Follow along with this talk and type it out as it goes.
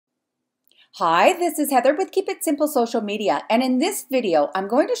Hi, this is Heather with Keep It Simple Social Media, and in this video I'm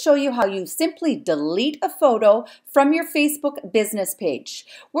going to show you how you simply delete a photo from your Facebook business page.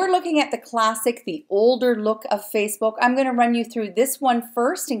 We're looking at the classic, the older look of Facebook. I'm going to run you through this one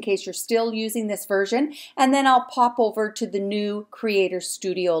first in case you're still using this version, and then I'll pop over to the new Creator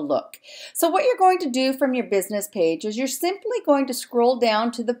Studio look. So what you're going to do from your business page is you're simply going to scroll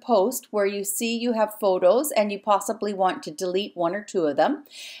down to the post where you see you have photos and you possibly want to delete one or two of them.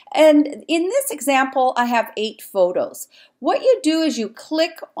 And in this example, I have 8 photos. What you do is you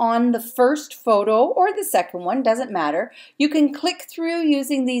click on the first photo or the second one, doesn't matter. You can click through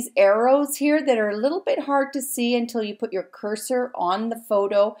using these arrows here that are a little bit hard to see until you put your cursor on the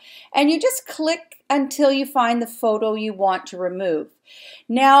photo, and you just click until you find the photo you want to remove.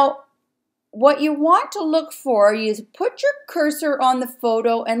 Now, what you want to look for is put your cursor on the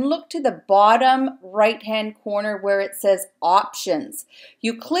photo and look to the bottom right-hand corner where it says Options.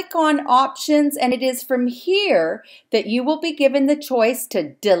 You click on Options, and it is from here that you will be given the choice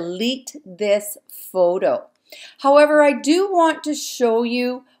to delete this photo. However, I do want to show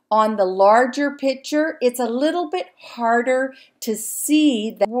you on the larger picture, it's a little bit harder to see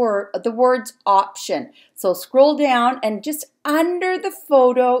the words option. So scroll down, and just under the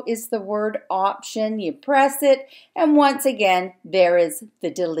photo is the word option. You press it, and once again, there is the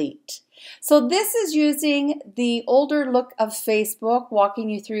delete. So this is using the older look of Facebook, walking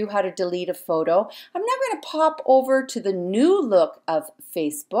you through how to delete a photo. I'm now going to pop over to the new look of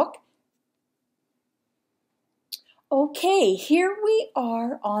Facebook. Okay, here we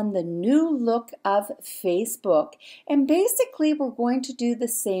are on the new look of Facebook, and basically we're going to do the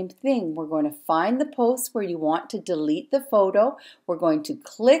same thing. We're going to find the post where you want to delete the photo. We're going to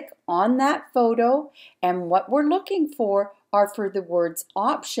click on that photo, and what we're looking for are for the words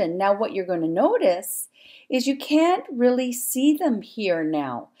option. Now what you're going to notice is you can't really see them here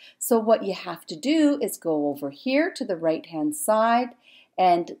now. So what you have to do is go over here to the right-hand side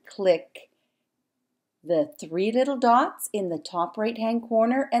and click the 3 little dots in the top right-hand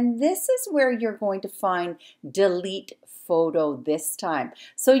corner, and this is where you're going to find delete photo this time.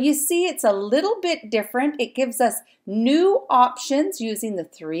 So you see it's a little bit different. It gives us new options using the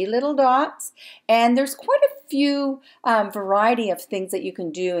 3 little dots, and there's quite a few variety of things that you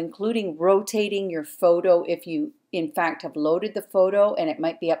can do, including rotating your photo if you in fact have loaded the photo and it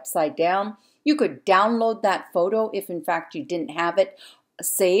might be upside down. You could download that photo if in fact you didn't have it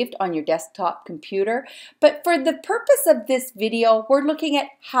saved on your desktop computer. But for the purpose of this video, we're looking at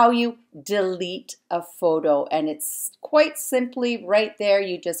how you delete a photo, and it's quite simply right there.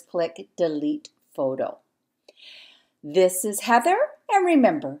 You just click delete photo. This is Heather, and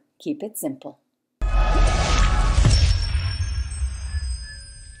remember, keep it simple.